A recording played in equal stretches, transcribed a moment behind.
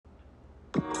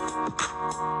Welcome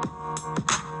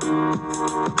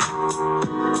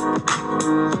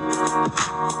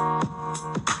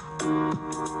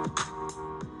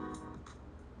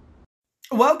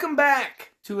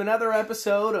back to another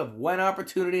episode of When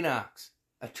Opportunity Knocks,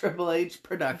 a Triple H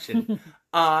production.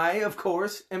 I, of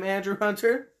course, am Andrew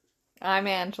Hunter. I'm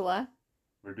Angela.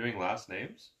 We're doing last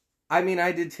names? I mean,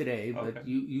 I did today, but Okay.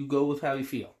 you go with how you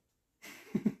feel.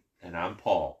 And I'm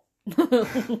Paul. That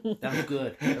was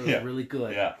good. That was really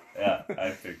good. Yeah,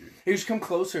 I figured. Here, just come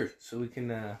closer so we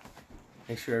can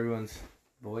make sure everyone's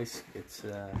voice gets...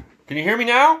 Can you hear me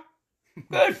now?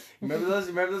 Good. Remember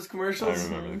those commercials?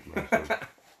 I remember the commercials.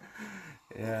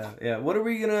 Yeah. What are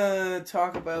we gonna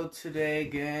talk about today,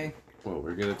 gang? Well,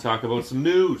 we're going to talk about some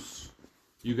news.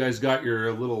 You guys got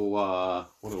your little,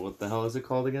 what the hell is it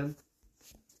called again?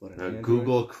 What,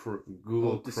 Google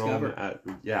Chrome. Discover.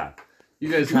 Yeah.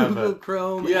 You guys have Google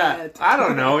Chrome. Yeah, I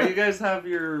don't know. You guys have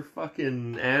your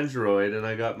fucking Android, and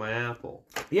I got my Apple.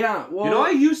 Yeah, well... You know,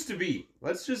 I used to be.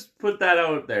 Let's just put that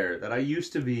out there, that I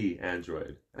used to be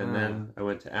Android. And then I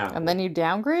went to Apple. And then you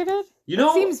downgraded? You know...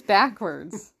 It seems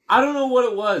backwards. I don't know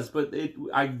what it was, but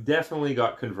I definitely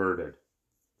got converted.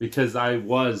 Because I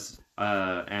was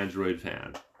an Android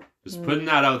fan. Just putting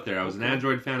that out there. I was an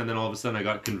Android fan, and then all of a sudden I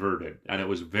got converted. And it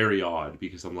was very odd,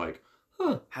 because I'm like...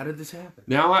 Huh. How did this happen?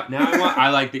 Now I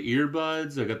like the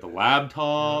earbuds. I got the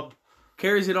laptop.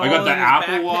 Carries it all. I got the in his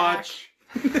Apple backpack. Watch.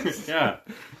 Yeah.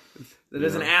 That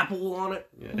has an apple on it.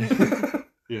 Yeah.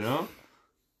 You know?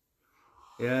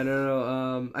 Yeah,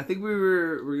 no. I think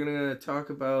we're gonna talk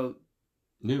about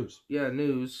News. Yeah,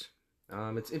 news.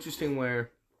 It's interesting where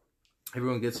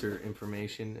everyone gets their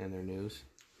information and their news.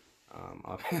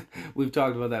 We've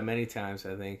talked about that many times.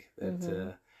 I think that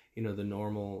the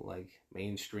normal like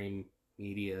mainstream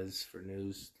medias for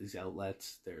news, these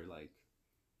outlets, they're like,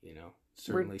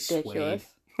 certainly ridiculous.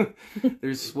 Swayed.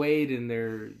 They're swayed and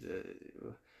they're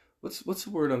what's the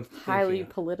word I'm thinking Highly of?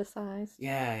 politicized.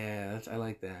 Yeah, I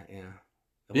like that.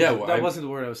 Yeah, that wasn't the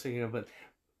word I was thinking of, but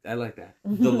I like that.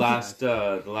 The last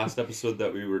episode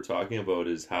that we were talking about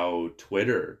is how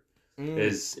Twitter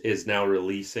is now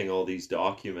releasing all these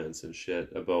documents and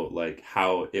shit about like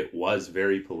how it was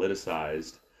very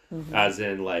politicized. As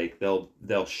in, like,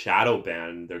 they'll shadow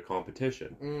ban their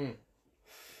competition.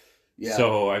 Yeah.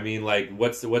 So, I mean, like,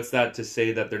 what's that to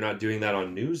say that they're not doing that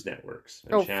on news networks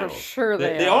and channels? For sure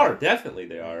they are. Definitely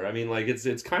they are. I mean, like,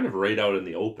 it's kind of right out in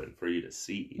the open for you to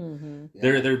see.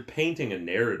 They're painting a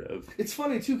narrative. It's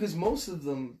funny, too, because most of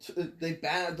them,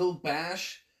 they'll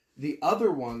bash the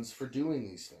other ones for doing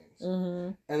these things.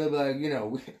 And they'll be like,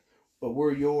 but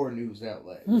we're your news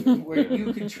outlet. Where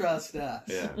you can trust us.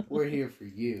 Yeah. We're here for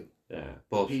you. Yeah.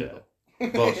 Bullshit.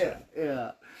 Bullshit.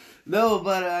 Yeah. No,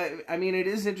 but I mean, it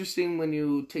is interesting when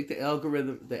you take the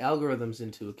algorithms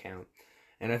into account.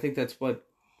 And I think that's what,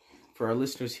 for our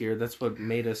listeners here, that's what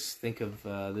made us think of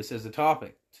this as a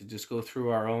topic. To just go through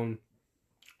our own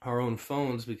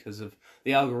phones because of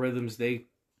the algorithms they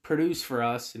produce for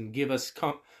us and give us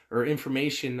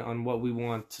information on what we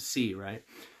want to see, right?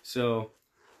 So...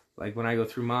 like, when I go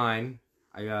through mine,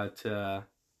 I got,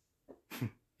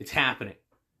 it's happening.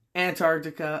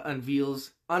 Antarctica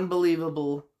unveils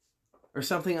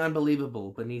something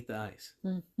unbelievable beneath the ice.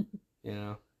 And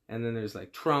then there's,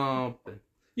 like, Trump.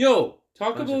 Yo,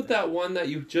 talk about that one that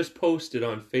you just posted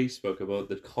on Facebook about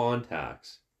the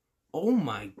contacts. Oh,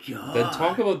 my God. Then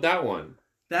talk about that one.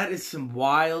 That is some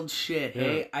wild shit,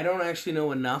 hey? I don't actually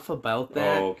know enough about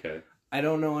that. Oh, okay. I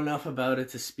don't know enough about it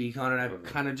to speak on it. I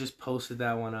kind of just posted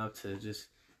that one up to just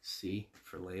see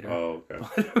for later. Oh, okay.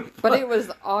 But it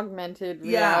was augmented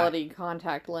reality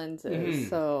contact lenses,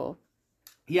 so...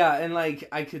 Yeah, and like,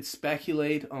 I could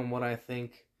speculate on what I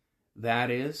think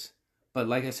that is. But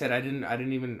like I said, I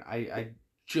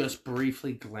just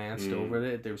briefly glanced over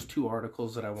it. There was 2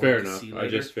 articles that I wanted to see later. I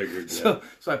just figured, So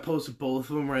I posted both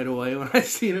of them right away when I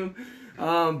seen them.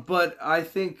 But I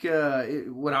think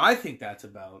what I think that's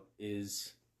about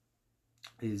is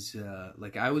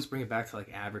like I always bring it back to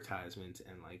like advertisement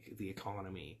and like the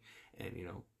economy and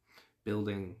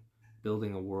building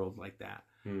a world like that,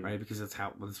 right? Because that's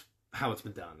how it's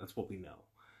been done. That's what we know.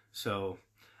 So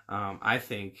I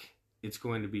think it's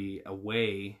going to be a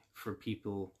way for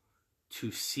people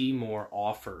to see more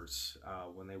offers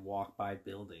when they walk by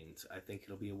buildings. I think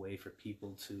it'll be a way for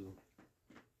people to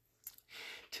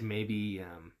maybe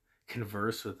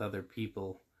converse with other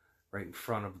people right in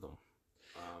front of them.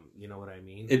 You know what I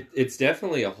mean? It's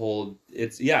definitely a whole.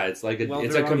 It's like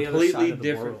it's a completely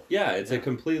different. A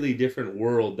completely different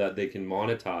world that they can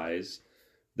monetize.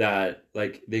 That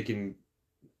like they can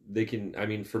I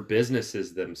mean, for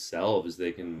businesses themselves,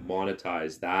 they can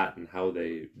monetize that and how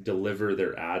they deliver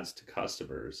their ads to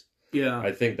customers. Yeah.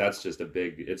 I think that's just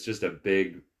it's just a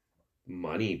big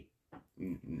money.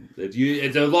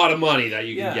 It's a lot of money that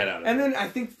you can get out of it. And then I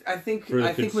think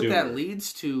what consumer. that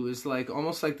leads to is like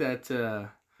almost like that.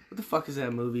 What the fuck is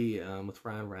that movie with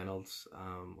Ryan Reynolds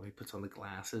where he puts on the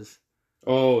glasses?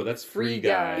 Oh, that's Free Free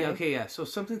Guy. Guy. Yeah, okay, yeah. So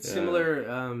something similar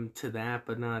to that,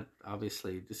 but not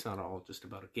obviously. It's not all just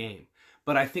about a game.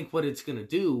 But I think what it's gonna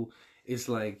do is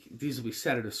like these will be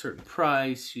set at a certain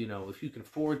price. You know, if you can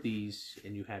afford these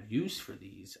and you have use for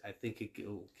these, I think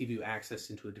it'll give you access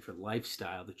into a different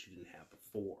lifestyle that you didn't have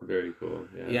before. Very cool.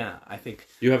 Yeah. Yeah, I think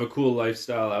You have a cool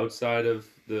lifestyle outside of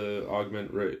the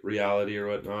augmented reality or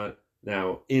whatnot.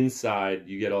 Now inside,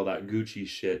 you get all that Gucci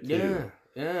shit too.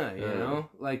 Yeah, you know,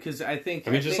 like because I think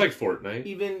just like Fortnite.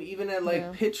 even at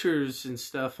like pictures and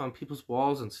stuff on people's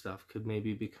walls and stuff could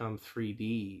maybe become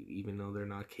 3D, even though they're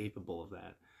not capable of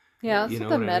that. Yeah, that's You what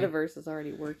know the what I mean? metaverse is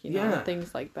already working Yeah. on.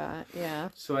 Things like that. Yeah.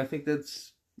 So I think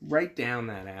that's right down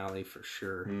that alley for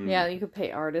sure. Yeah, you could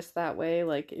pay artists that way.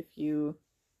 Like if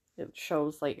it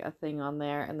shows like a thing on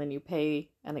there and then you pay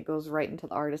and it goes right into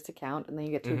the artist account and then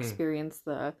you get to experience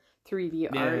the 3D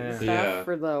art and stuff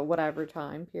for the whatever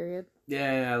time period.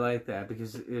 Yeah, I like that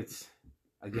because it's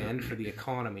again for the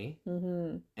economy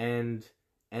and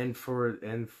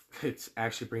it's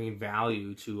actually bringing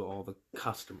value to all the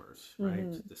customers,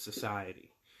 right? To the society.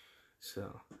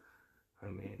 So, I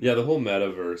mean, yeah, the whole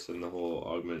metaverse and the whole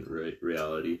augmented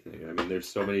reality thing. I mean, there's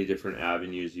so many different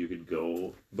avenues you could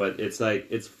go, but it's like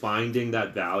it's finding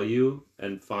that value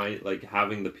and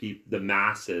having the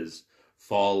masses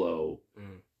follow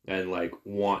and like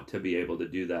want to be able to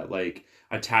do that, like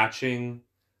attaching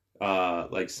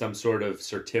like some sort of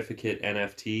certificate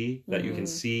NFT that you can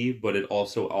see, but it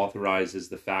also authorizes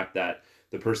the fact that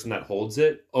the person that holds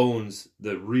it owns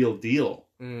the real deal.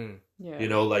 Yeah. You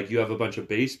know, like you have a bunch of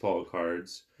baseball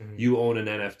cards, you own an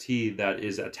NFT that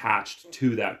is attached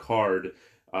to that card,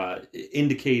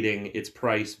 indicating its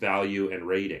price, value, and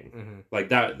rating. Like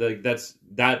that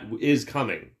is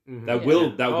coming. That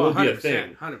will be a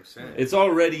thing. 100%. It's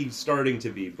already starting to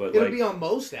be, but it'll be on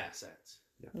most assets.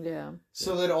 Yeah.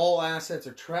 So that all assets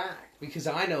are tracked. Because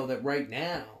I know that right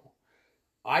now,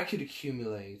 I could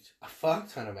accumulate a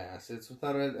fuck ton of assets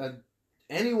without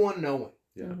anyone knowing.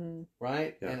 Yeah.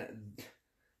 Right? Yeah. And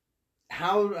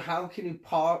how can you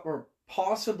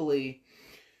possibly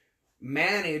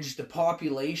manage the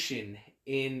population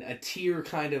in a tier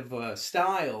kind of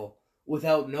style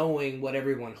without knowing what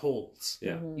everyone holds?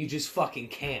 Yeah. You just fucking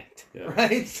can't. Yeah.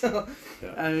 Right? So,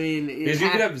 I mean... Because you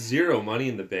could have zero money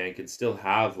in the bank and still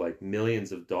have like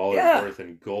millions of dollars worth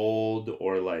in gold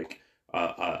or like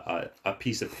a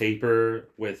piece of paper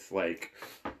with like...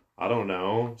 I don't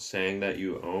know, saying that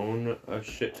you own a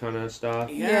shit ton of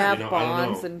stuff. Yeah, you know,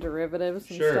 bonds and derivatives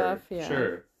and stuff. Yeah.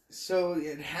 Sure. So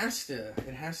it has to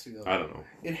go. I don't know.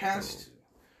 It has to.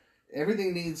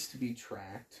 Everything needs to be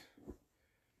tracked.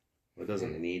 It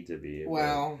doesn't need to be.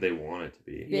 Well, they want it to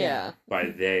be. Yeah.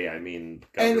 By they, I mean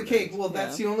government. And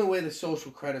that's the only way the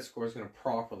social credit score is going to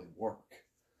properly work.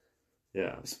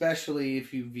 Yeah. Especially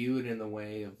if you view it in the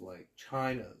way of like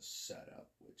China's setup.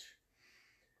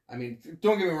 I mean,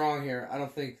 don't get me wrong here. I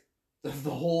don't think the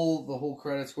whole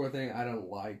credit score thing I don't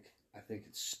like. I think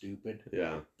it's stupid.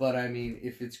 Yeah. But I mean,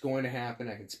 if it's going to happen,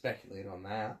 I can speculate on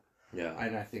that. Yeah.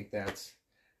 And I think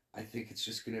it's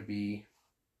just going to be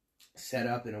set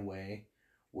up in a way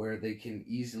where they can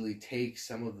easily take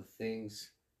some of the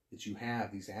things that you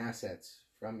have, these assets,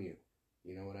 from you.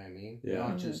 You know what I mean? Yeah.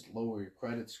 Not just lower your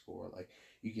credit score. Like,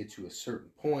 you get to a certain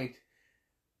point.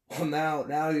 Well,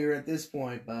 now you're at this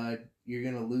point, bud. You're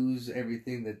going to lose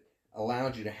everything that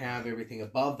allowed you to have everything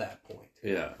above that point.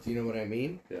 Yeah. Do you know what I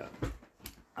mean? Yeah.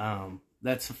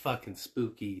 That's a fucking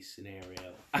spooky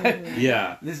scenario.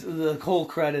 Yeah. The whole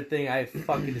credit thing I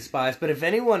fucking despise. But if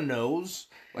anyone knows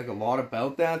like a lot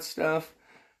about that stuff,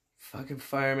 fucking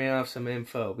fire me off some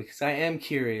info, because I am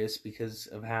curious because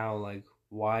of how like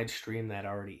widestream that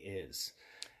already is.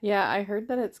 Yeah, I heard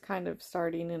that it's kind of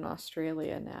starting in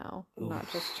Australia now,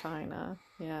 not just China.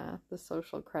 Yeah, the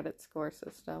social credit score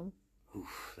system.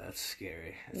 Oof, that's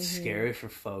scary. It's scary for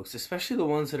folks, especially the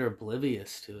ones that are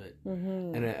oblivious to it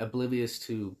and oblivious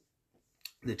to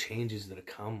the changes that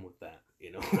come with that,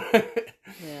 you know?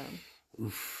 Yeah.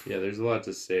 Oof. Yeah, there's a lot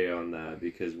to say on that,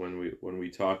 because when we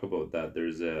talk about that,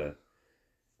 the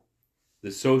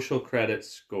social credit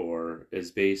score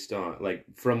is based on, like,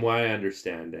 from my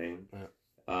understanding,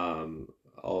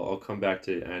 I'll come back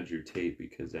to Andrew Tate,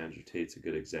 because Andrew Tate's a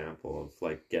good example of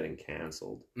like getting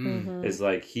canceled. It's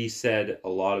like he said a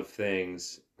lot of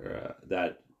things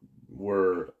that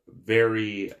were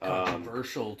very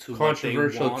controversial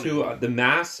to the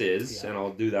masses, and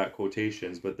I'll do that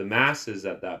quotations, but the masses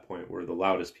at that point were the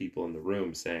loudest people in the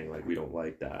room saying, like, we don't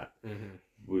like that.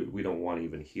 We don't want to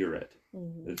even hear it.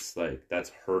 It's like,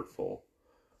 that's hurtful.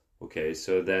 Okay,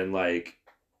 so then, like,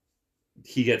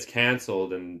 he gets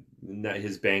canceled, and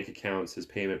his bank accounts, his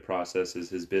payment processes,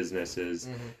 his businesses,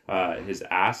 his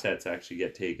assets actually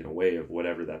get taken away of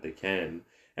whatever that they can.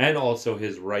 And also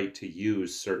his right to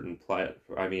use certain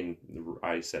I mean,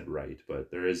 I said right,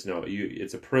 but there is no...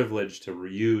 it's a privilege to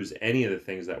use any of the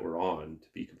things that we're on, to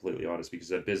be completely honest,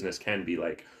 because a business can be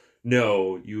like,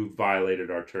 no, you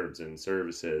violated our terms and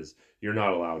services. You're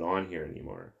not allowed on here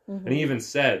anymore. And he even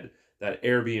said that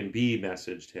Airbnb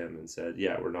messaged him and said,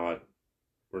 yeah, we're not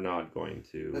going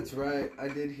to... That's right. I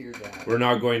did hear that. We're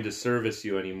not going to service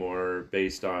you anymore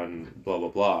based on blah, blah,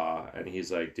 blah. And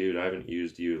he's like, dude, I haven't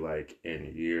used you, like,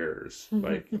 in years.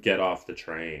 Like, get off the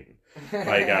train.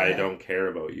 Like, I don't care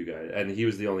about you guys. And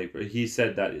he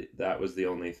said that was the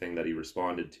only thing that he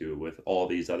responded to, with all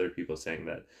these other people saying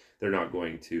that they're not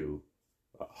going to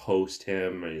host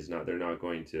him, and they're not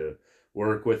going to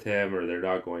work with him, or they're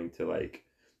not going to, like,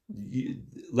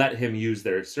 let him use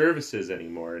their services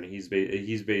anymore. And he's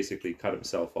basically cut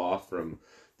himself off from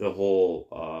the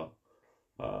whole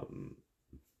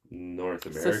North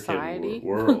American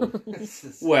world.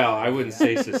 Well, I wouldn't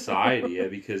say society,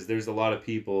 because there's a lot of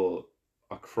people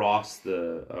across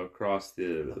the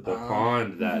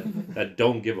pond that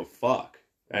don't give a fuck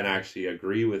and actually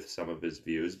agree with some of his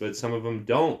views, but some of them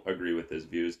don't agree with his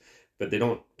views, but they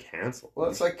don't cancel. Well,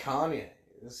 it's like Kanye.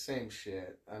 The same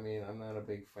shit. I mean, I'm not a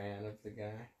big fan of the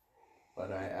guy,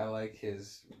 but I like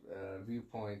his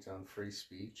viewpoint on free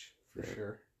speech, for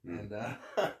sure. And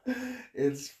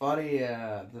it's funny,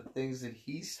 the things that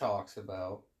he talks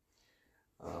about,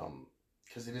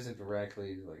 because it isn't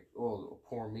directly like, oh,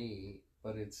 poor me,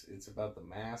 but it's about the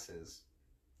masses,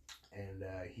 and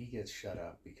he gets shut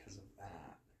up because of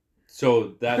that.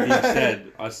 So that being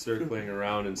said, us circling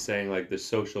around and saying, like, the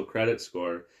social credit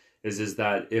score is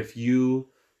that if you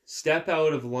step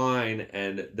out of line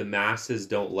and the masses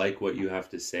don't like what you have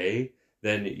to say,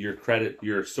 then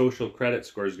your social credit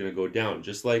score is going to go down.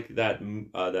 Just like that movie,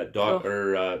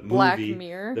 Black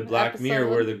Mirror, the Black Mirror,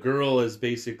 where the girl is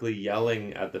basically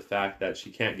yelling at the fact that she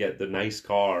can't get the nice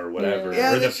car or whatever,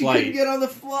 or the she flight, couldn't get on the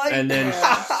flight, and then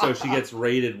so she gets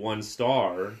rated 1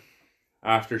 star.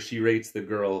 After she rates the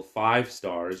girl 5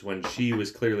 stars when she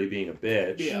was clearly being a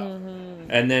bitch. Yeah.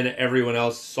 And then everyone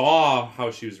else saw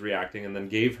how she was reacting and then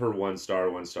gave her 1 star,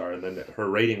 and then her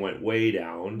rating went way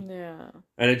down. Yeah.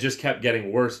 And it just kept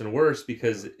getting worse and worse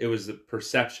because it was the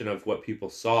perception of what people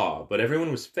saw. But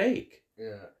everyone was fake.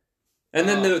 Yeah. And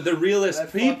then the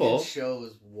realist people... That show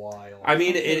is wild. I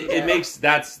mean, it makes...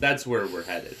 That's where we're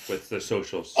headed with the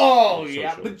social... Oh,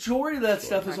 yeah. Majority of that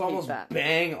stuff is almost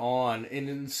bang on and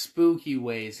in spooky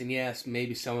ways. And yes,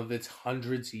 maybe some of it's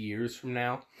hundreds of years from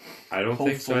now. I don't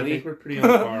think so. I think we're pretty on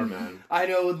par, man. I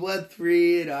know, with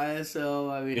Web3 and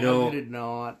ISO, I mean, how could it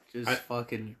not just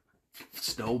fucking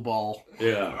snowball?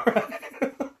 Yeah.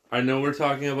 I know we're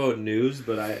talking about news,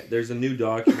 but there's a new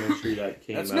documentary that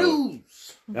came out. That's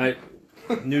news!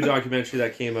 New documentary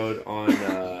that came out on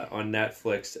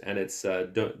Netflix, and it's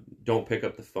don't pick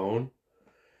up the phone.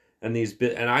 And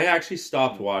and I actually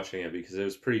stopped watching it because it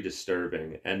was pretty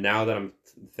disturbing. And now that I'm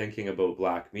thinking about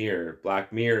Black Mirror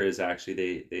is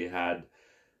actually they had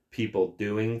people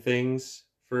doing things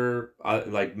for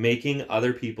like making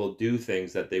other people do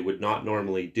things that they would not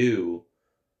normally do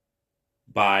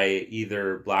by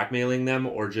either blackmailing them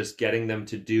or just getting them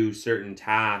to do certain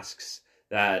tasks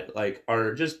that like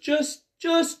are just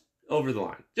over the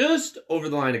line, just over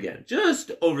the line again,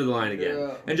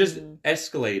 and just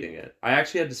escalating it. I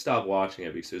actually had to stop watching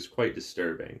it because it was quite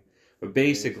disturbing. But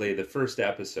basically, the first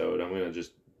episode, I'm going to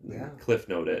just cliff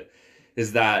note it,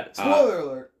 is that... Spoiler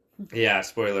alert! Yeah,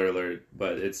 spoiler alert,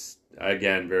 but it's,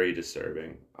 again, very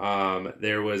disturbing.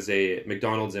 There was a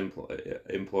McDonald's employee.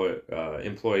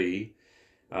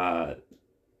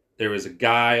 There was a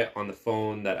guy on the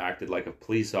phone that acted like a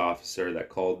police officer that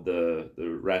called the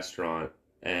restaurant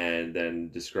and then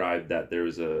described that there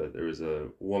was a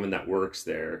woman that works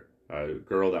there, a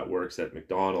girl that works at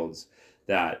McDonald's,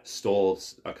 that stole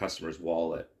a customer's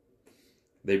wallet.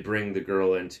 They bring the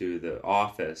girl into the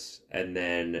office, and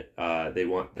then they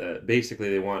want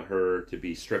her to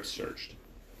be strip searched.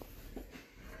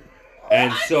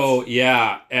 And so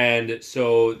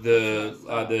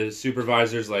the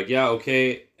supervisor's like, yeah,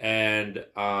 okay, and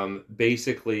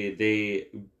basically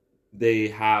they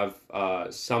have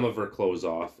some of her clothes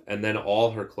off, and then all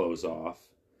her clothes off,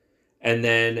 And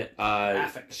then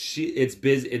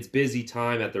it's busy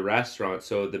time at the restaurant,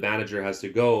 so the manager has to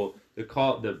go.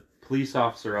 The police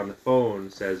officer on the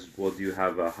phone says, "Well, do you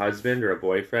have a husband or a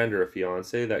boyfriend or a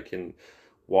fiance that can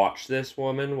watch this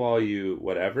woman while you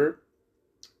whatever?"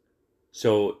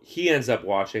 So he ends up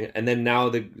watching, and then now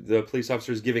the police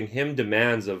officer is giving him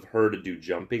demands of her to do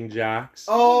jumping jacks.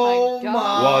 Oh my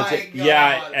god!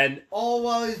 Yeah, and all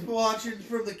while he's watching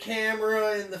from the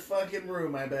camera in the fucking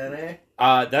room. I bet, eh?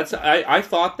 I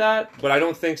thought that, but I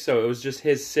don't think so. It was just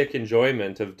his sick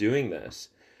enjoyment of doing this.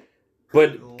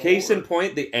 But case in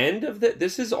point, the end of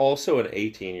this is also an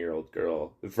 18-year-old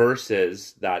girl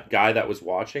versus that guy that was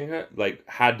watching her, like,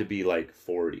 had to be like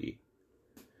 40.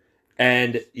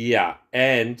 And yeah,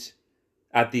 and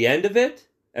at the end of it,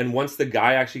 and once the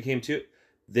guy actually came to,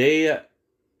 the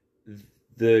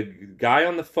guy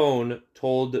on the phone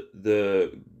told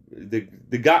the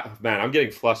guy, man, I'm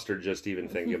getting flustered just even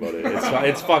thinking about it.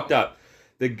 It's fucked up.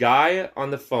 The guy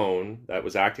on the phone that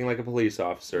was acting like a police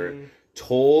officer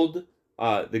told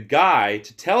the guy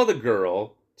to tell the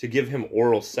girl to give him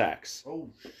oral sex. Oh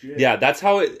shit! Yeah, that's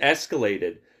how it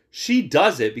escalated. She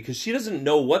does it because she doesn't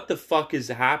know what the fuck is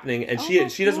happening, and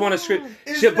she doesn't want to scream.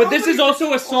 But this is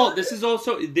also assault. This is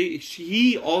also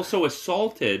he also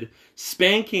assaulted,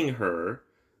 spanking her.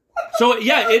 So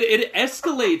yeah, it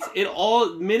escalates. It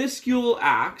all minuscule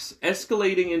acts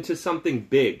escalating into something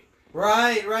big.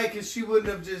 Right, because she wouldn't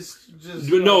have just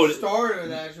started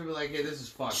with that. She'd be like, "Hey, this is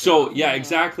fucked." So up. Yeah,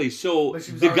 exactly. So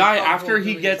the guy after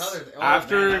he gets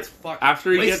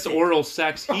he gets oral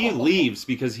sex, he leaves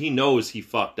because he knows he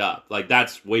fucked up. Like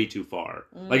that's way too far.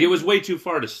 Like it was way too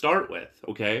far to start with.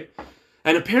 Okay,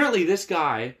 and apparently this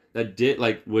guy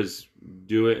that was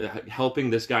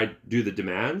helping this guy do the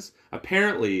demands.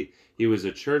 Apparently he was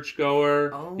a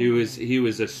churchgoer. Oh. He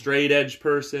was a straight edge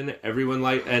person. Everyone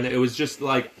and it was just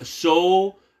like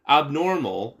so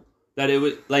abnormal that it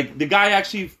was like the guy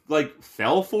actually like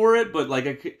fell for it. But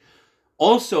like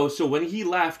also, so when he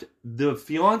left, the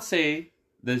fiance,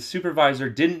 the supervisor,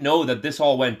 didn't know that this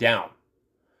all went down.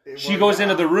 She goes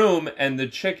into the room and the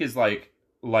chick is like,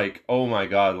 oh my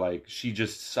god, like she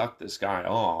just sucked this guy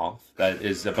off that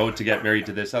is about to get married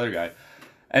to this other guy.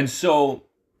 And so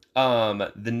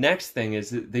the next thing is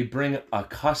that they bring a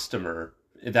customer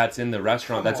that's in the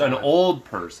restaurant. That's an old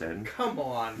person. Come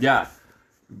on. Yeah.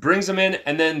 Brings them in,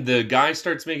 and then the guy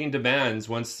starts making demands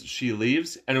once she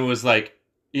leaves, and it was like,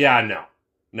 yeah,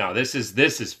 no, this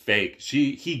is fake.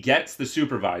 He gets the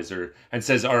supervisor and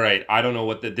says, all right, I don't know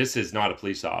what this is not a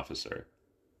police officer.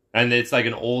 And it's like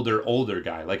an older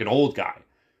guy, like an old guy.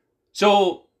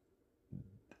 So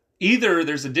either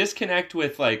there's a disconnect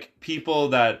with like people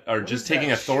that are just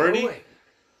taking authority. Showing?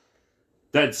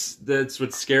 That's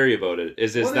what's scary about it.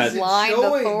 Is that blind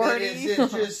authority? Is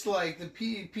it just like the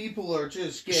people are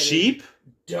just getting sheep,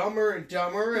 dumber and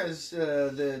dumber as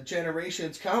the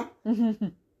generations come?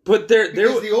 But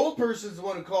because the old person's the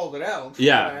one who called it out.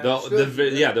 Yeah,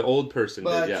 the old person.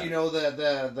 But did, yeah. You know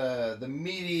the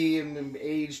medium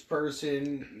aged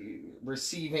person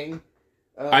receiving.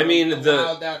 I mean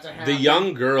the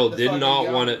young girl did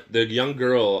not want it. The young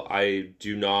girl, I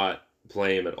do not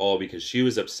blame at all because she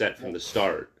was upset from the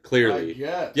start. Clearly,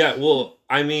 yeah. Well,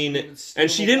 I mean, and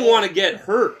she didn't want to get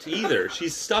hurt either.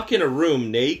 She's stuck in a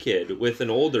room naked with an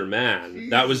older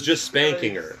man that was just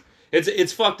spanking her.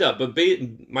 It's fucked up. But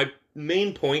my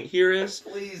main point here is,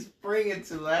 please bring it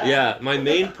to that. Yeah, my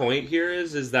main point here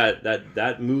is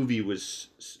that movie was,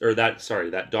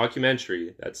 that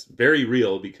documentary that's very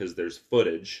real because there's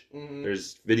footage. Mm-hmm.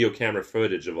 There's video camera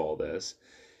footage of all this.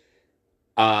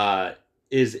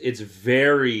 It's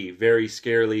very, very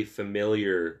scarily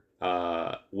familiar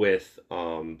with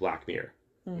Black Mirror.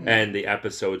 Mm-hmm. And the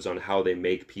episodes on how they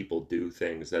make people do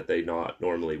things that they not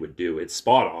normally would do. It's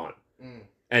spot on. Mm.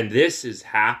 And this is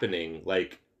happening in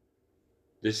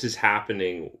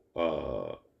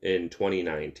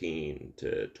 2019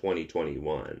 to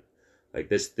 2021. Like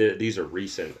these are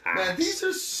recent acts. Man, these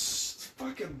are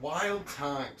fucking wild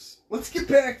times. Let's get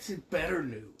back to better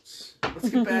news.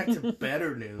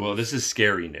 Well, this is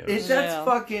scary news. That's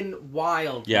fucking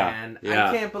wild, man. Yeah.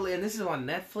 I can't believe. And this is on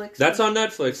Netflix. That's on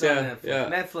Netflix. Yeah.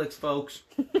 Netflix, folks.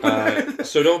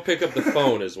 So don't pick up the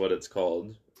phone, is what it's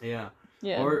called. Yeah.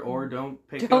 Yeah. Or don't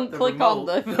pick up the Don't click remote.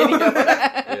 on the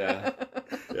video.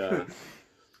 Yeah.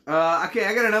 Okay,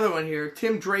 I got another one here.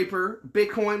 Tim Draper,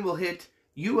 Bitcoin will hit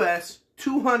US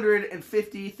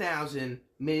 250,000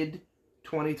 mid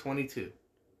 2022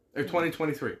 or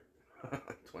 2023.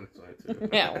 2022.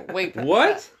 Yeah, wait.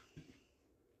 What?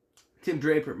 Tim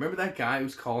Draper, remember that guy who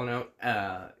was calling out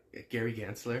Gary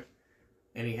Gensler,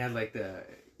 and he had like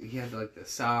he had like the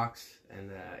socks,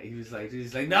 and he's like,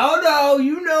 no,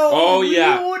 you know. Oh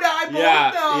yeah. You and I both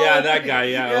know. Yeah, that guy.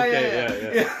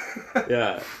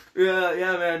 Yeah.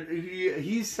 Yeah, man.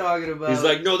 He's talking about. He's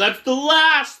like, no, that's the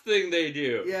last thing they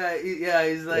do. Yeah.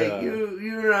 He's like,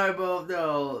 you and I both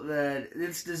know that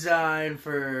it's designed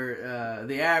for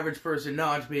the average person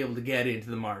not to be able to get into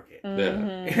the market.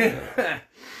 Mm-hmm.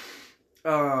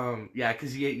 Yeah,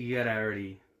 because you gotta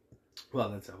already. Well,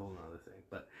 that's a whole other thing,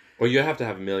 but. Well, you have to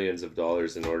have millions of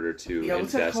dollars in order to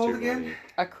what's that invest called your again? money.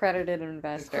 Accredited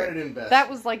investor. Accredited investor. That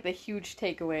was like the huge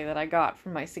takeaway that I got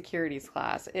from my securities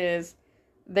class is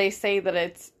they say that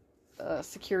it's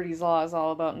securities law is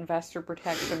all about investor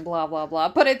protection, blah, blah, blah.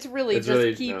 But it's really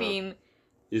keeping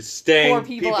poor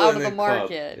people out of the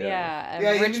market. Yeah.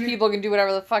 And rich people can do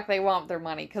whatever the fuck they want with their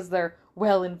money because they're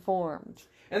well informed.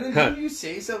 And then didn't you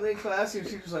say something in class and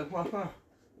she was like, well,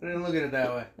 I didn't look at it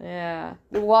that way. Yeah.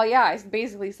 Well, yeah, I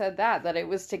basically said that it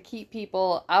was to keep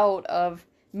people out of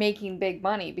making big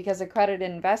money because accredited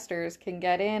investors can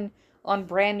get in on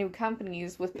brand new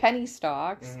companies with penny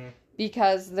stocks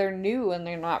because they're new and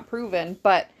they're not proven,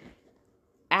 but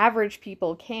average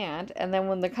people can't. And then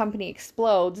when the company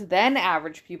explodes, then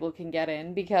average people can get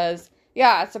in because,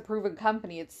 yeah, it's a proven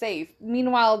company, it's safe.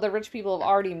 Meanwhile, the rich people have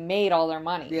already made all their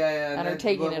money. Yeah, and are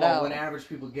taking it out. When average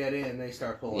people get in, they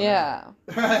start pulling out.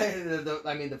 Right?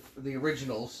 The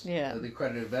originals, the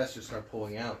accredited investors start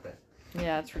pulling out then.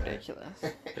 Yeah, it's ridiculous.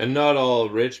 And not all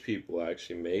rich people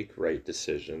actually make right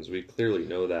decisions. We clearly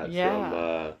know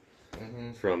that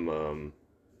from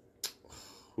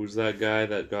who's that guy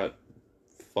that got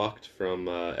fucked from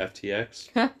FTX?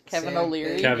 Kevin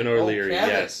O'Leary. Kevin O'Leary,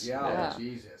 yes. Yeah.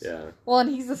 Jesus. Yeah. Well, and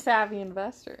he's a savvy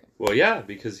investor. Well, yeah,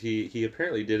 because he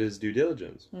apparently did his due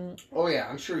diligence. Oh, yeah,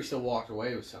 I'm sure he still walked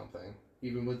away with something.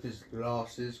 Even with his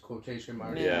losses, quotation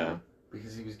marks. Yeah.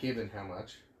 Because he was given how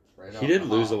much? Right. He did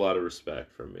lose a lot of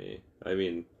respect from me. I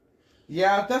mean...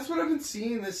 Yeah, that's what I've been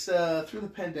seeing this through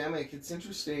the pandemic. It's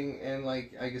interesting, and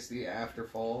like I guess the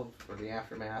afterfall or the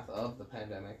aftermath of the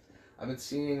pandemic, I've been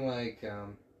seeing like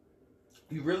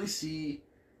you really see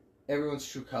everyone's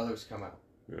true colors come out.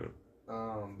 Yeah.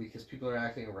 Because people are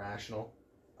acting irrational.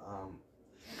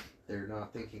 They're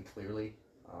not thinking clearly.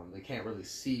 They can't really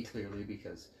see clearly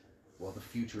because, well, the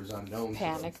future is unknown.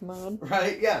 Panic mode.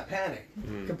 Right? Yeah, panic.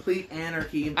 Complete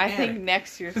anarchy and panic. I think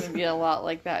next year's going to be a lot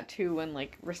like that, too, when,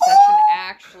 like, recession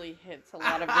actually hits a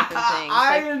lot of different things.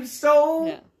 I am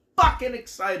so fucking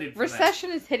excited for recession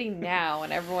is hitting now,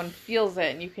 and everyone feels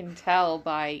it, and you can tell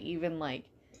by even, like,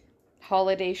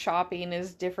 holiday shopping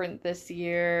is different this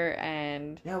year,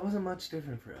 and... Yeah, it wasn't much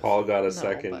different for us. Paul got a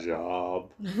second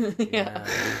job. Yeah.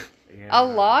 A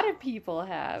lot of people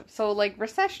have. So, like,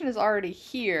 recession is already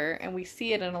here, and we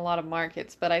see it in a lot of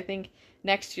markets, but I think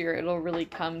next year it'll really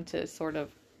come to sort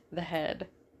of the head,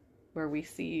 where we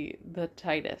see the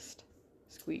tightest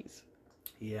squeeze.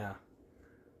 Yeah.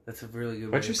 That's a really good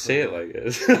way. Why'd you say it like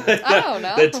this? I don't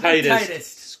know. The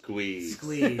tightest squeeze.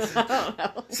 Squeeze. I don't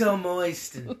know. So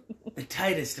moist and the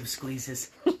tightest of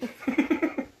squeezes.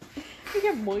 You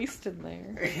get moist in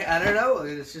there. I don't know.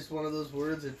 It's just one of those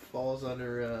words that falls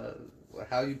under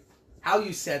how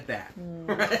you said that.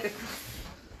 Right?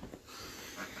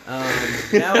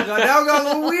 Now it got a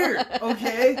little weird.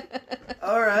 Okay.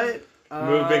 All right.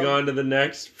 Moving on to the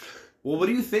next. Well, what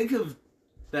do you think of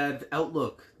that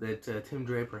outlook that Tim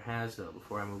Draper has, though,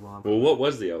 before I move on? Well, what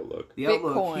was the outlook? The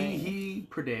outlook, he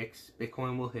predicts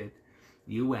Bitcoin will hit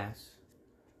US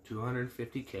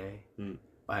 $250K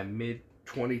by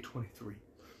mid-2023.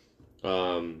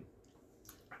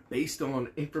 Based on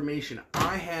information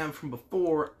I have from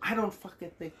before, I don't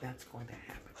fucking think that's going to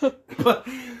happen.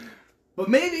 but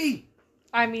maybe.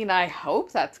 I mean, I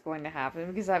hope that's going to happen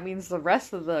because that means the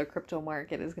rest of the crypto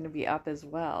market is going to be up as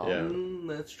well. Yeah.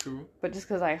 That's true. But just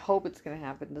because I hope it's going to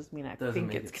happen doesn't mean I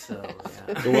think it's going to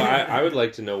happen. Well, I would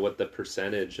like to know what the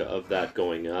percentage of that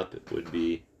going up would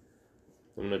be.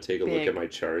 I'm going to take a look at my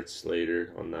charts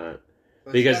later on that.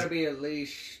 It's got to be at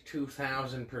least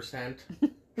 2,000%.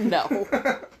 No.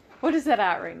 What is that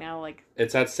at right now? Like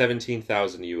it's at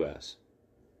 17,000 US.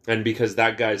 And because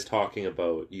that guy's talking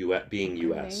about being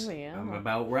US. Maybe, yeah. I'm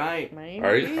about right. Maybe.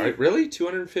 Are you really?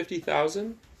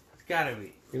 250,000? It's gotta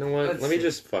be. You know what? Let me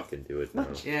just fucking do it now.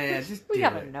 Yeah, just we do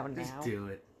gotta it. know now. Just do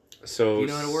it. So you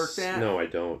know how to work that? No, I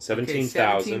don't.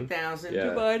 17,000. 17,000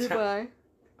 divided by.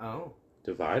 Oh.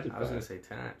 Divided by. I was gonna say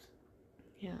times.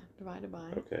 Yeah, divided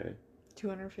by. Okay.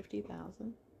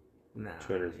 250,000. No.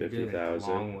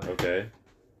 250,000. Okay.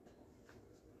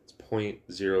 It's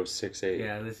 0.068.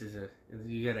 Yeah, this is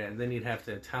then you'd have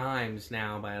to times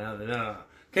now by another. No.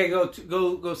 Okay,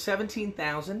 go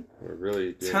 17,000. We're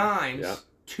really times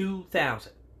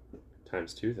 2,000.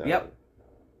 Times 2,000. Yep.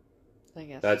 I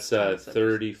guess That's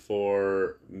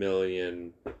 34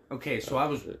 million. Okay, so I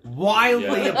was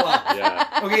wildly Yeah. above.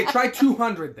 Yeah. Okay, try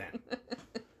 200 then.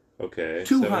 Okay.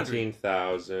 200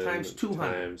 17,000 times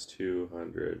 200. times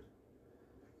 200.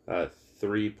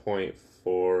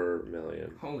 3.4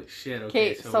 million. Holy shit.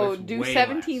 Okay, Okay, so it's do way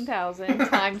 17,000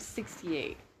 times 68.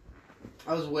 less.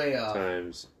 I was way up.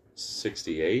 Times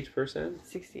 68%?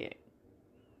 68.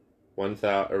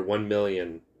 1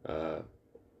 million.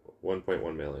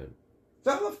 1.1 million. So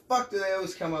how the fuck do they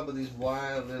always come up with these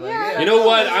wild? They're like, Yeah. You know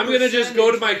what? there's a I'm gonna just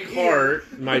go to my percentage right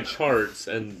here. my charts,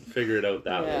 and figure it out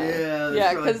that Yeah. way. Yeah, that's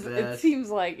Yeah, probably because it best.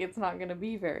 seems like it's not going to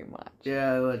be very much.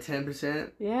 Yeah, what,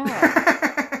 10%?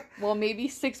 Yeah. Well, maybe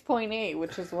 6.8,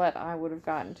 which is what I would have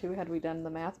gotten to had we done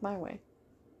the math my way.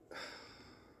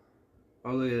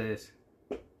 Oh, look at this.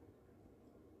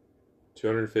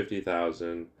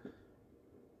 250,000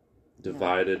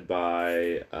 divided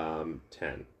by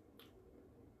 10.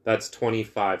 That's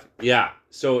 25. Yeah,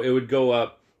 so it would go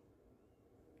up.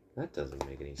 That doesn't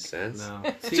make any sense. No.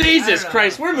 Jesus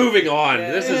Christ, we're moving on.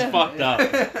 Yeah, this is yeah. fucked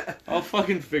up. I'll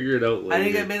fucking figure it out later.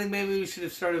 I think maybe we should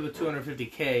have started with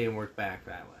 250K and worked back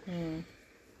that way. Mm.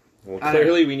 Well,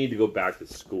 clearly we need to go back to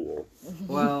school.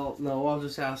 Well, no, I'll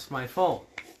just ask my phone.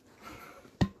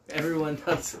 Everyone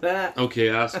does that. Okay,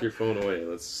 ask your phone away.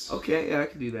 Let's. Okay, yeah, I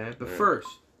can do that. But Alright. first,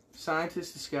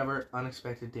 scientists discover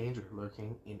unexpected danger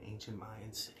lurking in ancient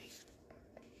Mayan city.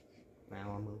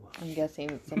 Now I'll move on. I'm guessing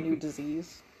it's a new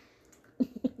disease.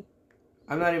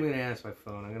 I'm not even going to ask my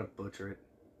phone. I'm going to butcher it.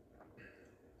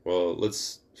 Well,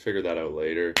 let's figure that out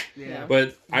later. Yeah.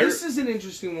 But This is an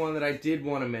interesting one that I did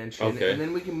want to mention, Okay. and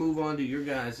then we can move on to your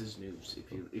guys' news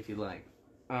if you like.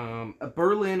 A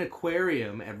Berlin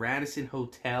aquarium at Radisson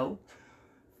Hotel,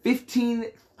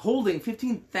 holding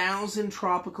 15,000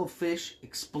 tropical fish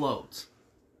explodes.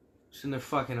 Just in their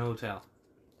fucking hotel.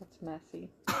 That's messy.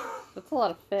 That's a lot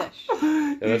of fish.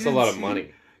 Yeah, that's a lot of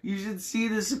money. You should see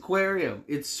this aquarium.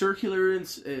 It's circular.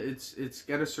 It's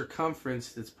got a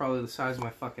circumference that's probably the size of my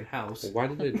fucking house. Why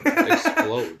did it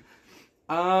explode?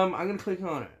 I'm gonna click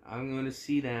on it. I'm gonna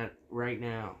see that right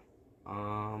now.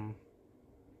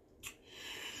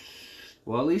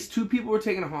 Well, at least 2 people were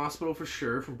taken to hospital for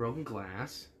sure from broken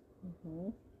glass.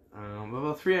 Mm-hmm.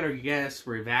 About 300 guests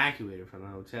were evacuated from the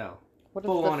hotel. What is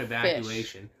Full the on fish?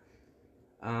 evacuation.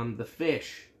 The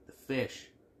fish.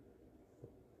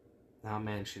 Not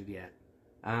mentioned yet.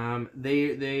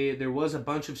 There was a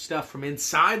bunch of stuff from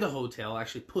inside the hotel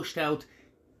actually pushed out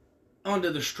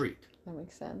onto the street. That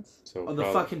makes sense. So The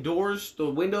fucking doors, the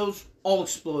windows, all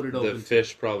exploded open. the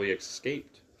fish probably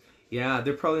escaped. Yeah,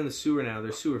 they're probably in the sewer now.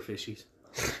 They're sewer fishies.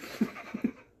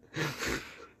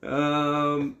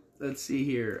 Let's see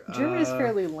here. Germany is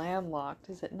fairly landlocked,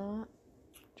 is it not?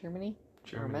 Germany?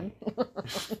 Germany.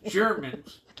 German.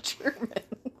 Germans.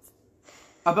 Germans.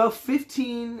 About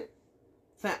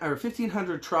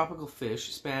 1,500 tropical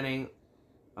fish spanning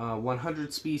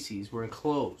 100 species were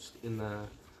enclosed in the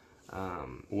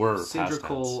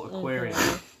cylindrical aquarium.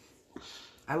 Mm-hmm.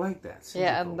 I like that.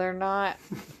 Yeah, Cylindrical. and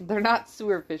they're not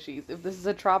sewer fishies. If this is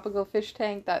a tropical fish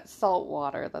tank, that's salt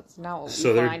water. That's not what So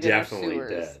we they're find in our definitely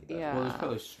sewers. dead. Yeah. Well, there's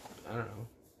probably, I don't know.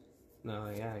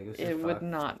 No, yeah, I guess It would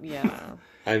not, yeah.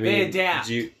 I mean, They adapt.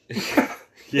 They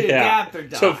They adapt or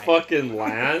die. to fucking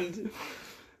land.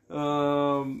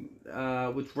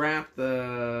 Which wrapped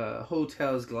the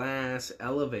hotel's glass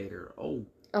elevator. Oh,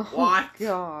 Oh, What?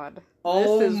 God.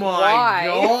 oh This is my why.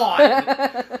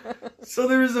 god! So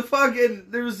there was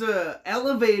a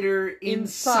elevator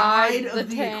inside Inside of the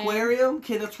the tank. aquarium.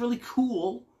 Okay, that's really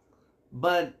cool.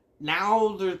 But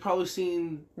now they're probably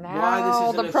seeing why this Now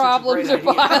isn't the such problems a are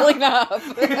great idea. piling up.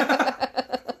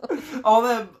 all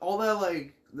that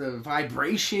like the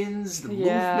vibrations, the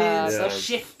Yeah. movements, the Yeah.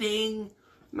 shifting.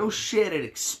 No shit, it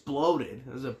exploded.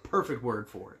 That was a perfect word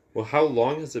for it. Well, how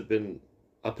long has it been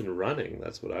up and running?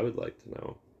 That's what I would like to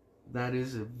know. That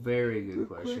is a very good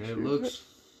question. It looks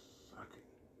fucking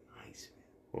nice,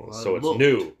 Well, Well, so it's look.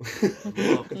 new.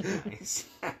 man. Look nice.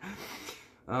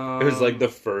 It was like the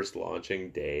first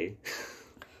launching day.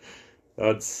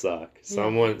 That'd suck.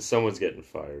 Someone's getting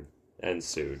fired and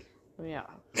sued. Yeah.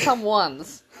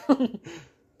 Someone's.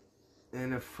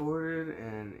 And afforded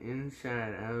an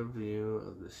inside-out view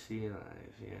of the sea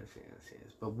life. Yes.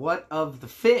 But what of the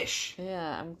fish?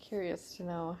 Yeah, I'm curious to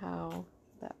know how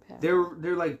that passed.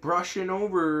 They're like brushing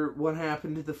over what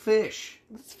happened to the fish.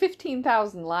 It's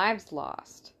 15,000 lives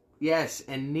lost. Yes,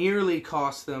 and nearly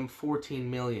cost them $14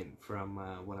 million from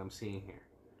what I'm seeing here.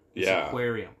 This Yeah.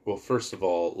 aquarium. Well, first of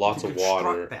all, lots To of construct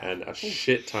water that. and a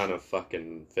shit ton of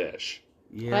fucking fish.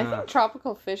 Yeah. And I think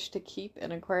tropical fish to keep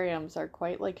in aquariums are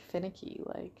quite, like, finicky,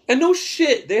 like... And no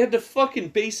shit, they had to fucking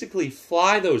basically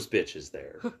fly those bitches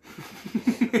there.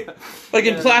 Like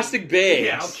in plastic bags.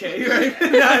 Yeah, okay, right?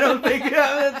 I don't think...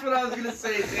 that's what I was going to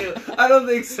say, too. I don't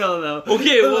think so, though.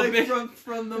 Okay, but well... like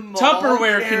from the mall,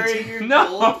 Tupperware container.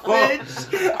 No!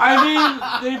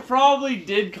 I mean, they probably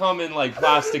did come in, like,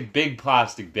 big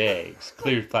plastic bags.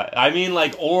 Clear plastic. I mean,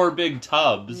 like, or big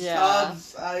tubs. Yeah.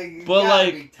 Tubs, But,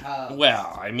 like... be tubs.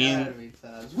 Well, I mean... Gotta be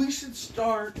tubs. We should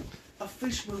start a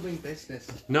fish moving business.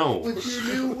 No.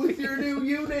 With your new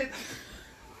unit.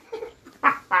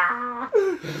 I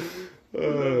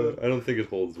don't think it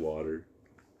holds water.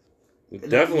 It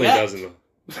definitely doesn't.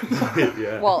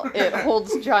 Yeah. Well, it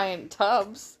holds giant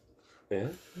tubs. Yeah.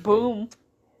 Boom.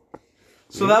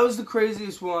 So that was the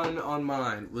craziest one on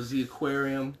mine, was the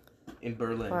aquarium in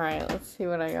Berlin. Alright, let's see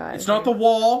what I got. It's not the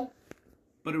wall,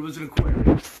 but it was an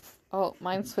aquarium. Oh,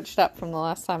 mine switched up from the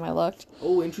last time I looked.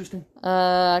 Oh, interesting.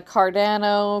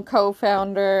 Cardano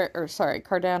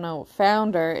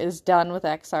founder is done with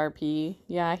XRP.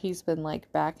 Yeah, he's been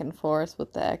like back and forth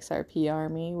with the XRP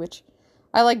army, which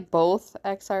I like both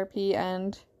XRP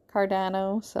and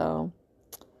Cardano, so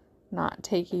not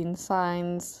taking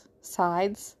sides.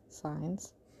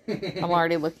 I'm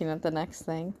already looking at the next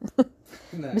thing.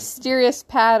 Nice. Mysterious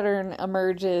pattern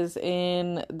emerges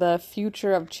in the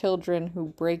future of children who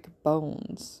break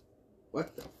bones.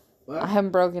 What the? What? I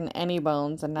haven't broken any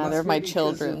bones, and neither of my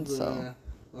children, so...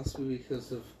 Must be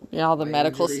because of... Yeah, all the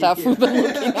medical injury. stuff we've been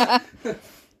looking at.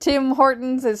 Tim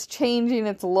Hortons is changing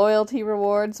its loyalty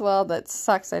rewards. Well, that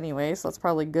sucks anyway, so that's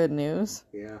probably good news.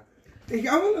 Yeah. Hey,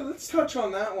 let's touch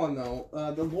on that one, though.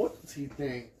 The loyalty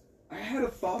thing. I had a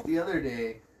thought the other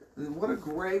day. What a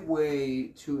great way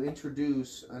to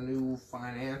introduce a new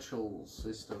financial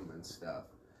system and stuff.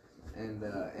 And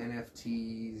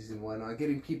NFTs and whatnot.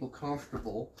 Getting people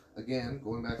comfortable. Again,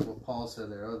 going back to what Paul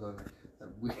said there, other than that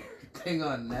weird thing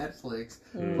on Netflix.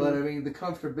 But, I mean, the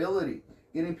comfortability.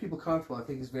 Getting people comfortable, I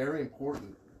think, is very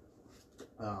important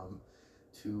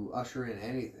to usher in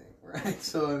anything, right?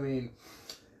 So, I mean,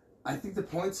 I think the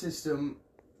point system...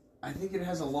 I think it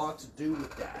has a lot to do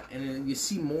with that, and you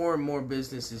see more and more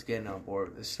businesses getting on board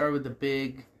with this. Start with the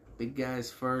big guys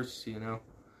first, you know.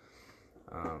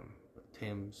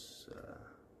 Tim's,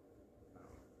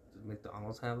 does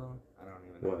McDonald's have them? I don't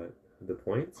even know. What? The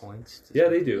points? Points? Yeah,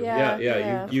 they do. Yeah.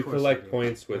 You Of course collect they do.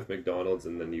 points with McDonald's,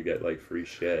 and then you get like free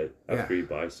shit after you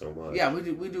buy so much. Yeah, we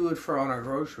do it for on our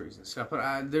groceries and stuff,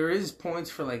 but there is points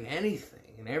for like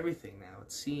anything and everything now.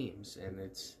 It seems, and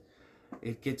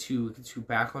it gets you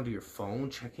back onto your phone,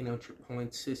 checking out your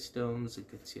point systems. It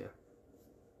gets you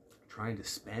trying to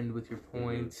spend with your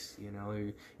points. You know,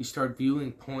 you start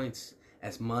viewing points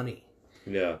as money.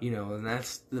 Yeah. You know, and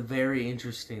that's the very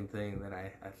interesting thing that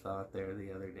I thought there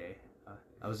the other day.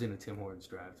 I was in a Tim Hortons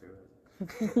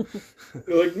drive-thru.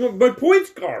 You're like, no, my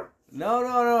points card. No.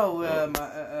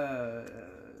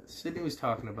 Sydney was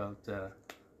talking about.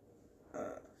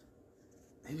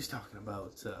 He was talking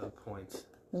about points.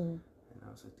 And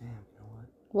I was like, damn, you know what?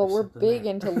 Well, There's we're something big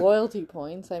there. into loyalty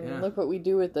points. I mean, Yeah. look what we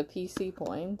do with the PC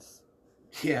points.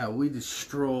 Yeah, we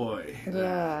destroy.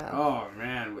 Yeah. Oh,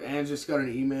 man. And just got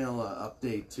an email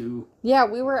update, too. Yeah,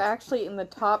 we were actually in the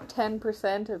top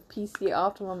 10% of PC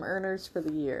Optimum earners for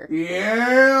the year.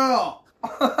 Yeah!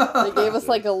 They gave us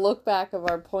like a look back of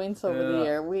our points over the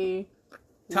year. We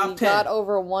Top 10. got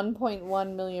over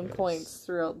 1.1 million points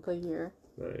throughout the year.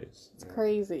 Nice. It's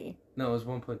crazy. No, it was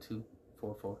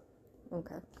 1.244.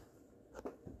 Okay.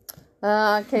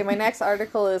 Okay, my next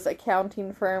article is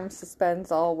accounting firm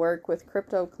suspends all work with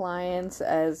crypto clients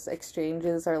as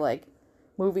exchanges are like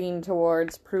moving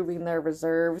towards proving their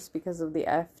reserves because of the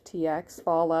FTX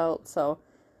fallout. So,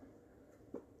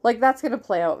 like, that's going to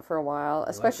play out for a while,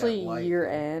 especially like year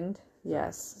end.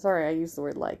 Yes. Sorry, I use the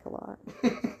word like a lot.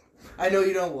 I know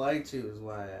you don't like to, is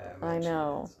why I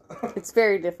know. it. It's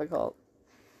very difficult.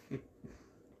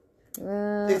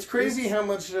 It's crazy how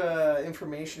much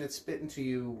information it's spitting to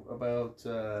you about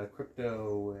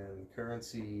crypto and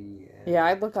currency. And, Yeah,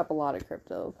 I look up a lot of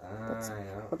crypto. That's yeah.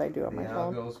 what I do on my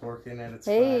phone. Algo's working at its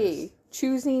Hey, finest.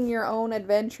 choosing your own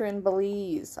adventure in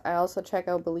Belize. I also check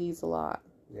out Belize a lot.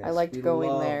 Yes, I liked we going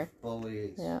love there.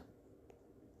 Belize. Yeah.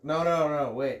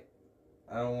 No, wait.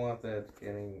 I don't want that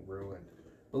getting ruined.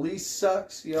 Belize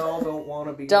sucks. Y'all don't want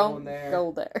to be Don't going there.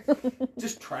 go there.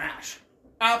 Just trash.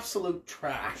 Absolute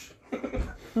trash.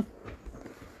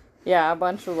 Yeah, a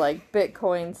bunch of like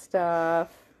Bitcoin stuff.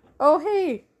 Oh,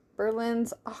 hey,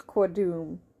 Berlin's Aqua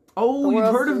Doom. Oh, The you've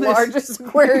world's heard of this? largest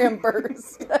aquarium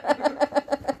burst.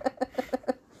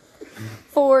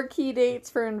 4 key dates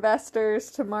for investors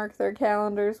to mark their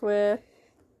calendars with.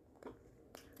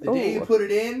 The day you put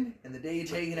it in and the day you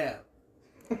take it out.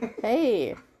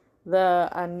 Hey, the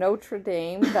Notre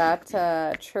Dame,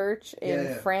 that church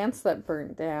in France that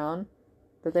burnt down,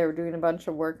 that they were doing a bunch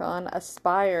of work on, a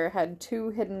spire had 2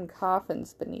 hidden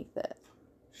coffins beneath it.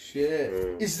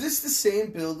 Shit. Is this the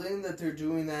same building that they're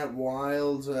doing that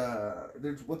wild,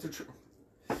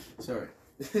 sorry.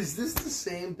 Is this the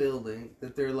same building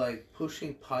that they're, like,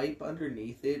 pushing pipe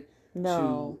underneath it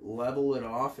to level it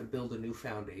off and build a new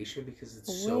foundation because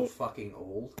it's so fucking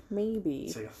old? Maybe.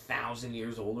 It's like 1,000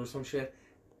 years old or some shit.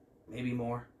 Maybe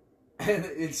more. And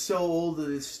it's so old that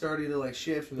it's starting to, like,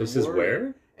 shift. This is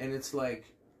where? And it's like,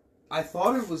 I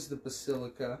thought it was the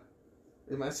Basilica.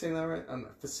 Am I saying that right?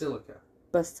 Basilica.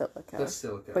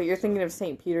 But you're thinking of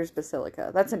St. Peter's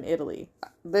Basilica. That's in Italy.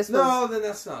 Then that's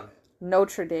not it.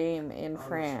 Notre Dame in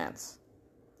France.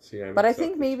 But I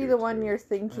think maybe the one you're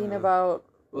thinking about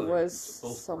was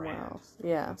somewhere else.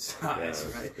 Yeah. Size,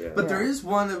 right? Yeah. But there is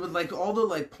one that would, like, all the,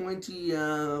 like, pointy,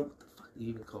 what the fuck do you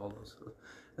even call those?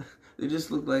 They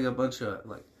just look like a bunch of,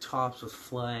 like, tops with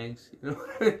flags. You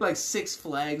know, like 6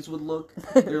 Flags would look.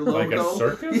 Their logo. Like a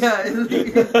circus? Yeah,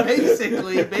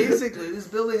 basically, this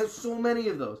building has so many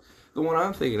of those. The one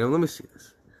I'm thinking of. Let me see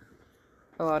this.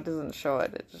 Oh, it doesn't show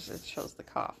it. It shows the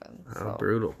coffin. So. Oh,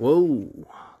 brutal. Whoa.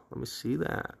 Let me see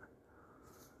that.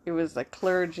 It was a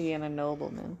clergy and a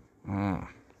nobleman.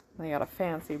 They got a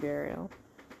fancy burial.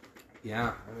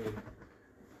 Yeah, I mean...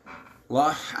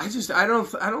 Well, I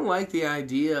don't like the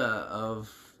idea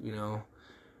of, you know,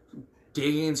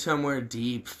 digging somewhere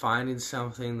deep, finding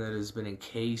something that has been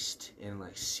encased and,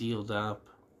 like, sealed up,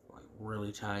 like,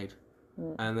 really tight,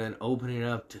 and then opening it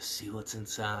up to see what's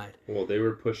inside. Well, they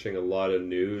were pushing a lot of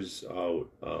news out,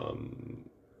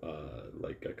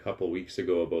 like a couple weeks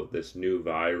ago about this new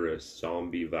virus,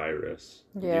 zombie virus.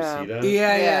 Did you see that?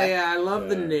 Yeah. I love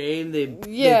the name they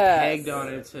pegged on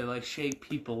it to, like, shake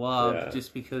people up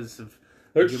just because of...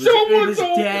 It was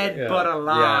dead but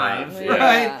alive,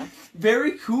 right?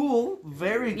 Very cool,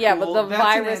 very cool. Yeah, but the That's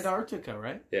virus in Antarctica,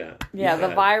 right? Yeah, the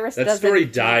virus. That story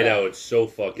died out so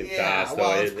fucking fast.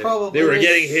 Well, they were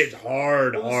getting hit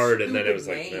hard, and then it was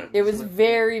like, nah. It was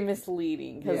very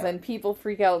misleading because then people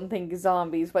freak out and think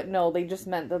zombies, but no, they just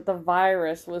meant that the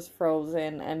virus was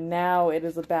frozen and now it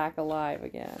is back alive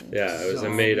again. Yeah, it was a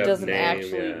made-up name.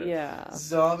 Actually,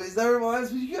 Zombies. That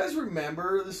reminds me. You guys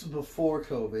remember? This was before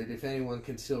COVID. If anyone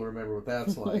can still remember what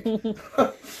that's like.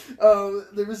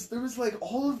 There was like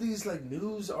all of these like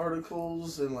news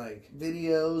articles and like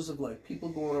videos of like people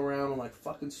going around and like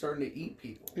fucking starting to eat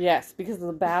people. Yes, because of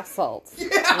the bath salts. Yeah,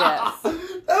 yes.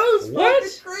 That was fucking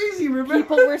crazy. Remember?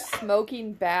 People were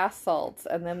smoking bath salts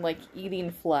and then like eating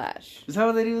flesh. Is that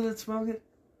what they do with it? Smoking?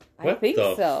 I think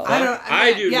so.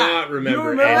 I do not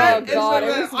remember. That? Oh god, it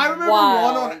was I remember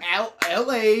wild. one on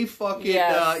L.A. fucking.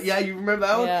 Yes. You remember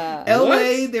that one? Yeah.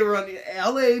 L.A. They were on the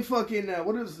L.A. fucking.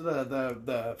 What is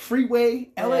the freeway?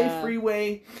 L.A.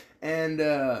 freeway, and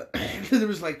there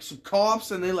was like some cops,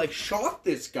 and they like shot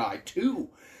this guy too,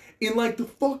 in like the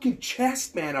fucking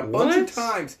chest, man, a bunch of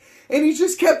times, and he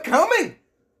just kept coming.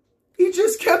 He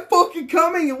just kept fucking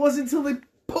coming. It wasn't until they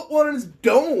put one in his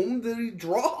dome that he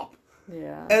dropped.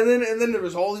 Yeah. And then there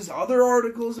was all these other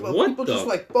articles about people just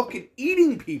like fucking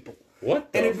eating people.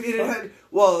 What the it had,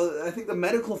 well, I think the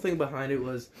medical thing behind it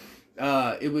was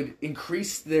it would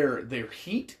increase their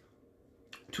heat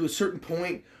to a certain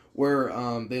point where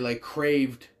they like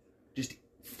craved just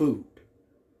food.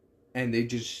 And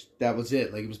that was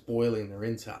it. Like it was boiling their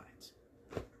insides.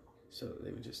 So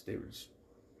they were just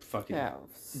fucking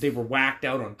they were whacked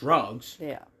out on drugs.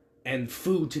 Yeah. And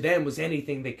food to them was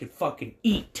anything they could fucking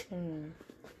eat.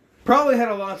 Probably had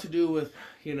a lot to do with,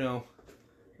 you know,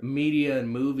 media and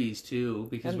movies too.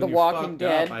 Because and when The you're Walking fucked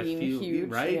Dead up, being I feel, huge,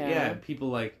 right? yeah. People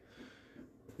like,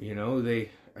 you know,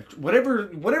 they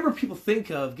whatever people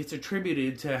think of gets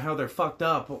attributed to how they're fucked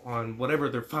up on whatever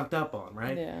they're fucked up on,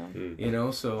 right? Yeah. You know,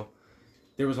 so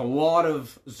there was a lot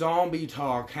of zombie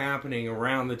talk happening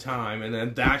around the time, and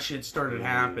then that shit started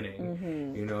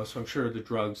happening. You know, so I'm sure the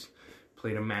drugs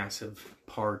played a massive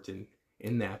part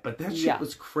in that, but that shit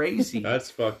was crazy. That's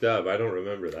fucked up. I don't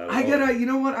remember that. You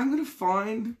know what? I'm gonna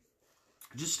find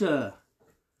just a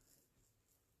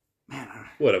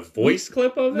voice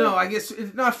clip of it? No, I guess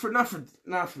it's not for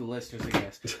the listeners. I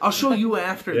guess I'll show you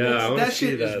after this. That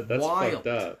shit is that's wild. Fucked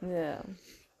up. Yeah.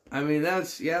 I mean, that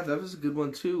was a good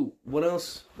one too. What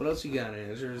else you got,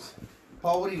 Andrews?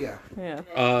 Paul, what do you got?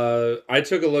 Yeah. I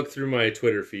took a look through my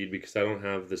Twitter feed because I don't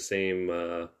have the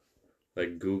same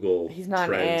like Google. He's not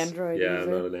trends. an Android. Yeah,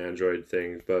 user. not an Android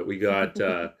thing. But we got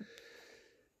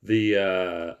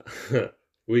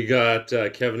we got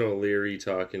Kevin O'Leary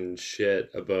talking shit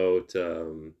about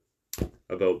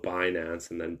about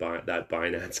Binance, and then that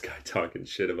Binance guy talking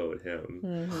shit about him.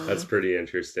 Mm-hmm. That's pretty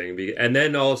interesting. And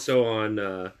then also on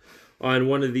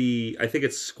one of the, I think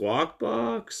it's Squawk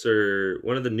Box or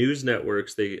one of the news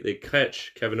networks, they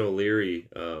catch Kevin O'Leary.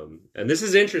 And this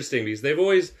is interesting because they've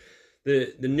always,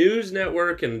 the news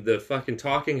network and the fucking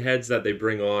talking heads that they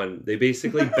bring on, they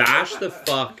basically bash the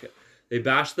fuck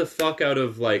out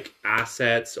of like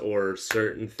assets or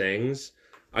certain things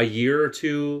a year or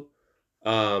two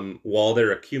while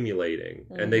they're accumulating.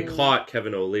 And they caught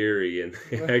Kevin O'Leary, and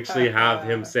they actually have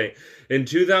him saying in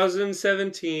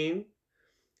 2017,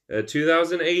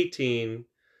 2018,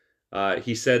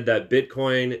 he said that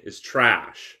Bitcoin is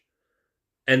trash.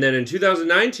 And then in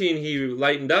 2019, he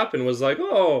lightened up and was like,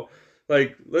 oh,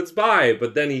 like, let's buy.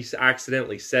 But then he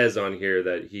accidentally says on here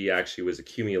that he actually was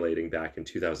accumulating back in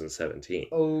 2017.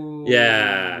 Oh.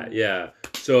 Yeah.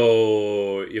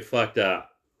 So you fucked up.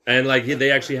 And like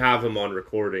they actually have him on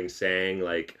recording saying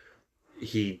like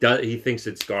he thinks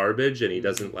it's garbage and he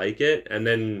doesn't like it, and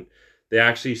then they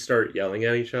actually start yelling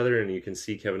at each other, and you can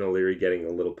see Kevin O'Leary getting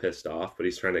a little pissed off, but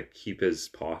he's trying to keep his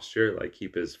posture, like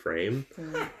keep his frame.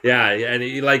 Yeah, and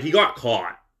he got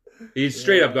caught. He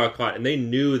straight up got caught, and they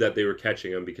knew that they were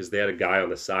catching him because they had a guy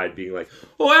on the side being like,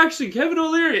 "Oh, actually, Kevin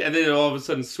O'Leary," and then all of a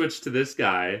sudden switched to this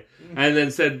guy, and then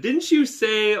said, "Didn't you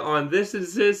say on this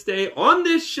is this day on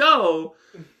this show?"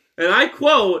 And I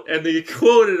quote, and they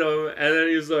quoted him, and then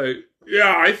he was like,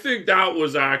 "Yeah, I think that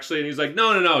was actually," and he's like,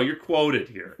 no, you're quoted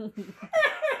here.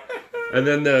 And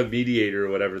then the mediator or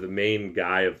whatever, the main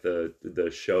guy of the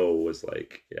show was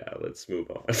like, "Yeah, let's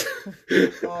move on."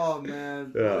 Oh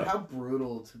man, Yeah. How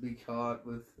brutal to be caught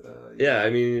with I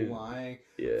mean, lying.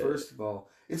 yeah. First of all,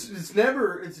 it's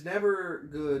never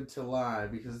good to lie,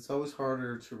 because it's always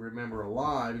harder to remember a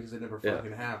lie because it never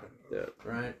fucking happened. Yeah.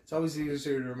 Right? It's always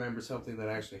easier to remember something that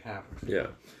actually happened. Yeah.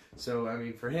 So I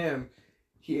mean, for him,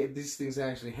 these things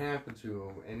actually happened to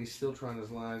him, and he's still trying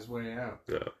to lie his way out.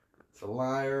 Yeah. It's a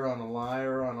liar on a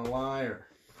liar on a liar.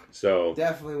 So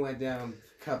Definitely went down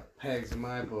cut pegs in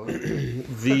my book.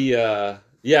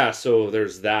 So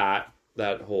there's that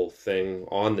whole thing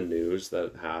on the news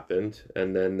that happened,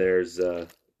 and then there's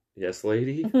yes,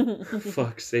 lady.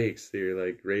 Fuck's sakes, you're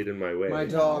like right in my way. My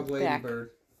dog, Ladybird.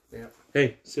 Yeah.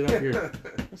 Hey, sit up here.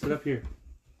 Sit up here.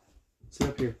 Sit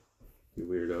up here. You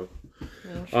weirdo.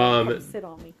 Sit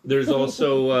on me. There's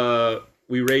also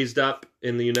we raised up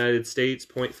in the United States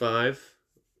 0.5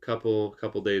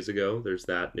 couple days ago. There's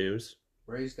that news.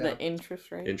 Raised the up.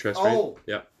 interest rate. Oh.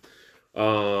 Yep.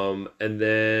 And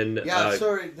then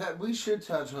sorry, that we should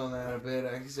touch on that a bit,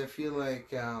 because I feel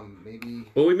like maybe.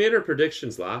 Well, we made our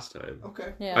predictions last time.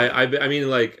 Okay. Yeah. I mean,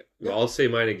 like, I'll say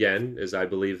mine again, is I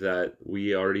believe that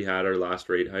we already had our last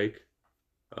rate hike,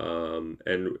 and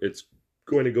it's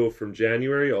going to go from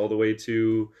January all the way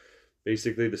to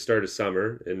basically the start of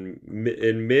summer in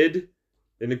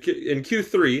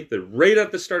Q3, right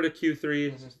at the start of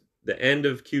Q3, the end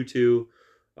of Q2.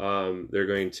 They're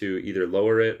going to either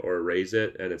lower it or raise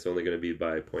it, and it's only going to be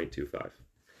by 0.25.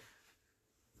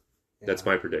 That's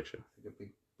my prediction. I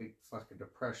think a big fucking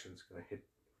depression's going to hit.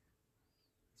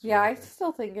 Yeah, I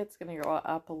still think it's going to go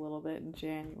up a little bit in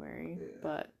January,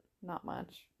 but not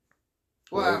much.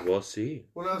 Well, we'll see.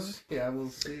 What else? Yeah, we'll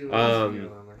see. I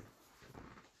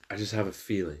just have a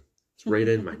feeling. It's right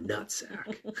in my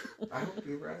nutsack. I hope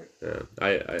you're right. Yeah,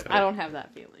 I don't have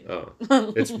that feeling. Oh,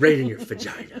 it's right in your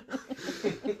vagina.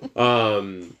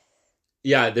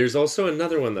 Yeah, there's also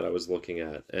another one that I was looking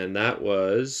at, and that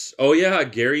was,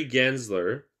 Gary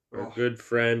Gensler, our good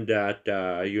friend at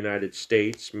United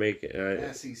States,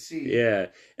 SEC. Yeah,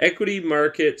 equity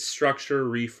market structure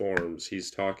reforms.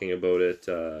 He's talking about it.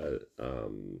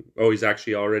 He's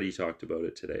actually already talked about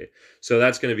it today. So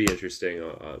that's going to be interesting.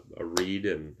 A read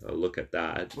and a look at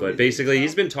that. But basically,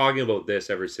 he's been talking about this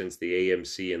ever since the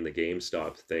AMC and the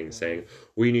GameStop thing, saying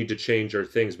we need to change our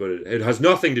things, but it has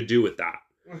nothing to do with that.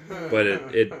 But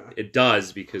it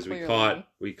does, because we caught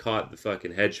the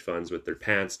fucking hedge funds with their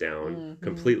pants down,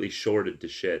 completely shorted to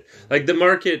shit. Like, the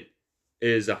market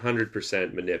is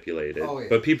 100% manipulated,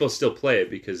 but people still play it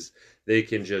because they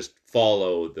can just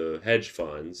follow the hedge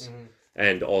funds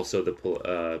and also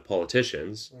the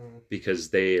politicians because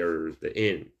they are the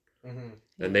in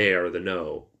and they are the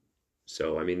no.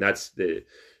 So I mean, that's the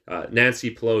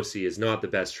Nancy Pelosi is not the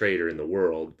best trader in the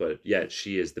world, but yet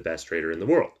she is the best trader in the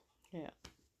world. Yeah.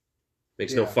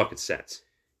 Makes no fucking sense.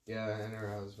 Yeah, and her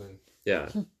husband. Yeah.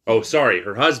 Oh, sorry.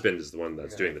 Her husband is the one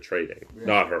that's doing the trading,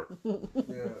 not her.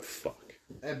 Yeah. Fuck.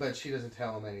 But she doesn't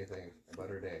tell him anything about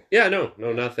her day. Yeah, no,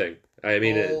 nothing. I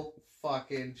mean,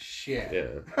 fucking shit.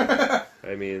 Yeah.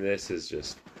 I mean, this is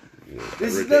just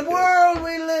This is the world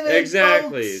we live in.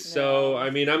 Exactly. Folks. So, I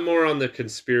mean, I'm more on the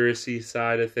conspiracy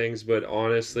side of things, but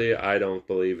honestly, I don't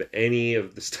believe any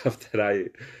of the stuff that I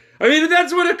mean,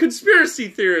 that's what a conspiracy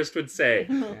theorist would say.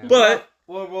 Yeah. But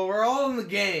well, we're all in the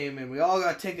game, and we all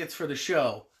got tickets for the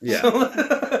show. Yeah. So,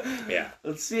 yeah.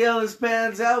 Let's see how this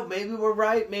pans out. Maybe we're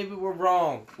right. Maybe we're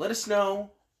wrong. Let us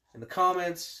know in the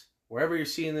comments, wherever you're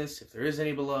seeing this, if there is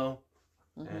any below.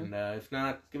 And if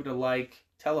not, give it a like.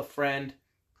 Tell a friend.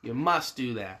 You must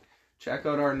do that. Check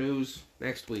out our news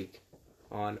next week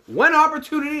on When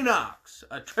Opportunity Knocks,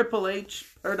 a Triple H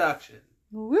production.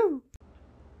 Woo!